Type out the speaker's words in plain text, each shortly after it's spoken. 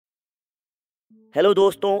Hello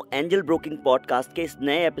दोस्तों, angel broking podcast के इस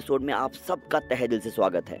नए एपिसोड में आप सबका तहे दिल से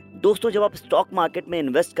स्वागत है। दोस्तों, जब आप स्टॉक मार्केट में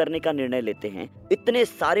इन्वेस्ट करने का निर्णय लेते हैं, इतने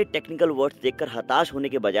सारे टेक्निकल वर्ड्स देखकर हताश होने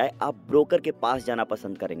के बजाय आप ब्रोकर के पास जाना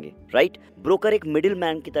पसंद करेंगे, राइट? ब्रोकर एक मिडिल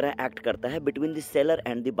मैन की तरह एक्ट करता है between the seller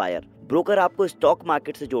and the buyer. Broker आपको स्टॉक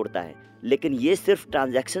मार्केट से जोड़ता है, लेकिन ये सिर्फ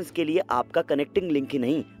ट्रांजैक्शंस के लिए आपका कनेक्टिंग लिंक ही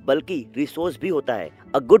नहीं बल्कि रिसोर्स भी होता है।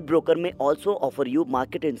 अ गुड ब्रोकर में also offer you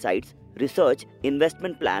market insights, research,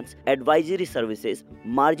 investment plans, advisory services,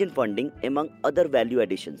 margin funding, among other value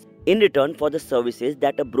additions. In return for the services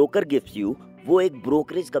that a broker gives you, वो एक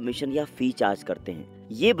brokerage commission या fee charge करते हैं।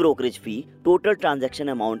 ये brokerage fee total transaction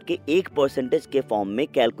amount के 1% के form में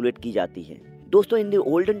calculate की जाती है। दोस्तों, इन द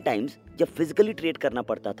ओल्डन टाइम्स जब फिजिकली ट्रेड करना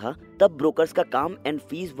पड़ता था, तब ब्रोकर्स का काम and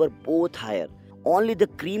fees were both higher. Only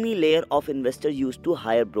the creamy layer of investor used to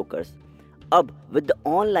hire ब्रोकर्स। अब with the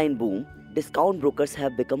online boom, discount brokers have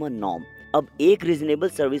become a norm. अब एक रीजनेबल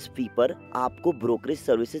सर्विस फी पर आपको ब्रोकरेज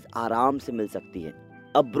सर्विसेज आराम से मिल सकती है।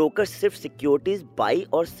 अब ब्रोकर सिर्फ सिक्योरिटीज बाई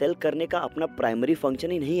और सेल करने का अपना प्राइमरी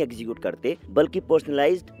फंक्शन ही नहीं एग्जीक्यूट करते, बल्कि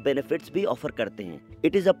पर्सनलाइज्ड बेनिफिट्स भी ऑफर करते हैं।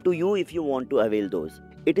 It is up to you if you want to avail those.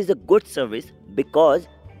 It is a good service because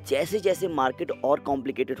जैसे जैसे मार्केट और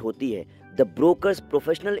कॉम्प्लिकेटेड होती है, the broker's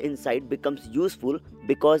professional insight becomes useful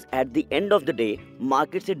because at the end of the day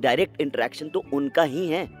market से direct interaction तो उनका ही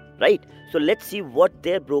है, right? So let's see what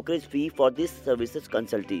their brokerage fee for this services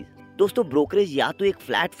consultees. दोस्तों, ब्रोकरेज या तो एक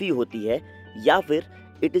फ्लैट फी होती है या फिर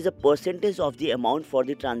it is a percentage of the amount for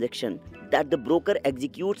the transaction that the broker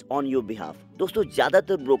executes on your behalf. दोस्तों,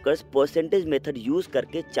 ज्यादातर ब्रोकर्स परसेंटेज मेथड यूज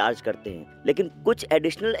करके चार्ज करते हैं, लेकिन कुछ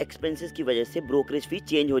एडिशनल एक्सपेंसेस की वजह से ब्रोकरेज फी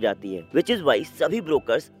चेंज हो जाती है, विच इज वाई सभी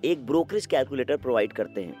ब्रोकर्स एक ब्रोकरेज कैलकुलेटर प्रोवाइड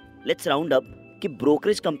करते हैं। लेट्स राउंड अप कि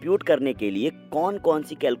ब्रोकरेज कंप्यूट करने के लिए कौन कौन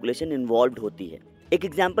सी कैलकुलेशन इन्वॉल्व होती है। एक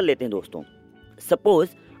एग्जाम्पल लेते हैं दोस्तों। सपोज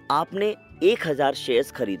आपने 1000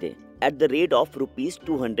 शेयर्स खरीदे at the rate of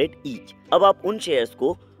 ₹200 each. अब आप उन शेयर्स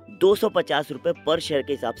को 250 रुपए पर शेयर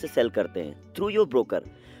के हिसाब से सेल करते हैं through your broker.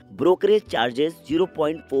 Brokerage charges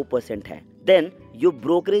 0.4% है। Then your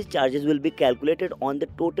brokerage charges will be calculated on the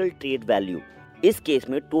total trade value. इस केस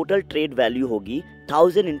में टोटल ट्रेड वैल्यू होगी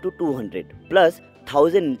 1000 into 200 plus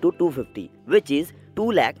 1000 into 250, which is 2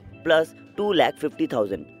 lakh plus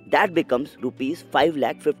 2,50,000. That becomes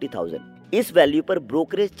 ₹5,50,000. इस value पर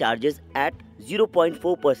brokerage charges eight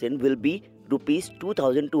 0.4% will be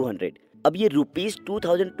 ₹2,200। अब ये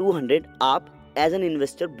 ₹2,200 आप as an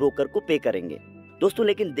investor broker को पे करेंगे। दोस्तों,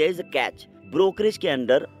 लेकिन there is a catch. Brokerage के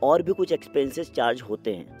अंदर और भी कुछ एक्सपेंसेस चार्ज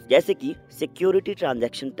होते हैं, जैसे कि security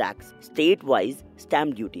transaction tax, state wise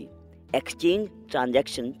stamp duty, exchange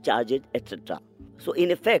transaction charges etcetera. So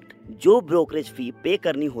in effect जो ब्रोकरेज फी पे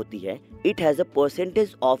करनी होती है, it has a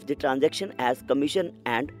percentage of the transaction as commission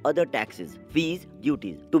and other taxes, fees,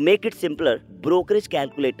 duties. To make it simpler, brokerage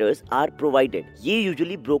calculators are provided. ये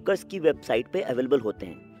usually brokers की website पे available होते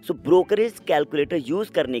हैं। सो ब्रोकरेज कैलकुलेटर यूज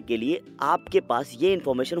करने के लिए आपके पास ये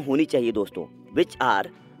इन्फॉर्मेशन होनी चाहिए दोस्तों, which are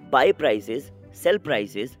buy prices, sell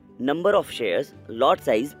prices, number of shares, lot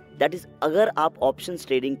size, that is अगर आप ऑप्शन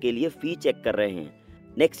ट्रेडिंग के लिए फी चेक कर रहे हैं।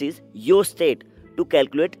 Next is your state to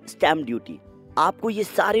calculate stamp duty. आपको ये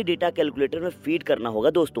सारे डेटा कैलकुलेटर में फीड करना होगा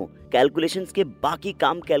दोस्तों। कैलकुलेशंस के बाकी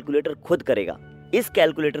काम कैलकुलेटर खुद करेगा। इस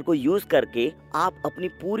कैलकुलेटर को यूज करके आप अपनी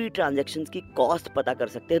पूरी ट्रांजैक्शंस की कॉस्ट पता कर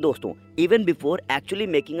सकते हैं दोस्तों, even before actually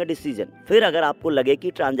making a decision. फिर अगर आपको लगे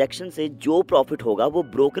कि ट्रांजैक्शन से जो प्रॉफिट होगा वो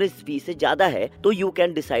ब्रोकरेज फी से ज्यादा है, तो you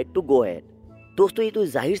can decide to go ahead. दोस्तों, ये तो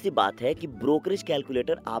जाहिर सी बात है कि ब्रोकरेज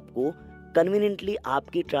कैलकुलेटर आपको कन्वीनियंटली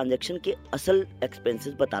आपकी ट्रांजैक्शन के असल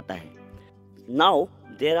एक्सपेंसेस बताता है। Now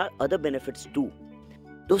there are other benefits too.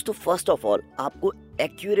 दोस्तों, फर्स्ट ऑफ ऑल आपको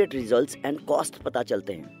एक्यूरेट रिजल्ट्स एंड कॉस्ट पता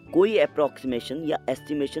चलते हैं। कोई अप्रोक्सीमेशन या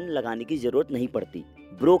एस्टिमेशन लगाने की जरूरत नहीं पड़ती।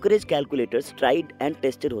 Brokerage calculators tried and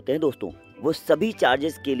tested होते हैं दोस्तों। वो सभी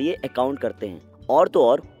चार्जेस के लिए अकाउंट करते हैं, और तो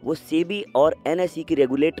और वो सेबी और एनएसई की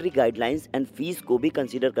रेगुलेटरी गाइडलाइंस एंड फीस को भी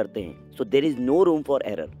कंसीडर करते हैं। So there is no room for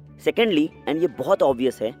error. Secondly, and ये बहुत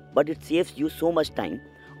ऑब्वियस है but it saves you so much time,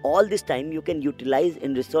 all this time you can utilize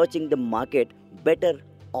in researching the market better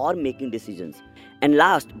or making decisions. And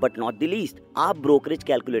last but not the least, आप brokerage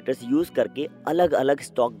calculators use करके अलग अलग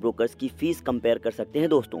stock brokers की fees compare कर सकते हैं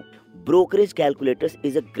दोस्तों। Brokerage calculators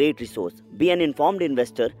is a great resource. Be an informed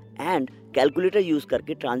investor and calculator use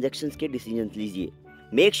करके ट्रांजैक्शंस के डिसीजंस लीजिए।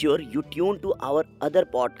 Make sure you tune to our other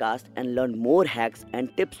podcast and learn more hacks and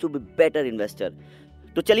tips to be better investor.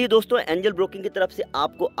 तो चलिए दोस्तों, angel broking की तरफ से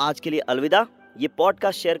आपको आज के लिए अलविदा। ये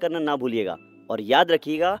पॉडकास्ट शेयर करना ना भूलिएगा, और याद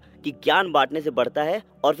रखिएगा कि ज्ञान बांटने से बढ़ता है,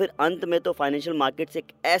 और फिर अंत में तो फाइनेंशियल मार्केट्स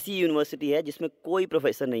एक ऐसी यूनिवर्सिटी है जिसमें कोई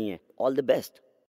प्रोफेसर नहीं है। All the best.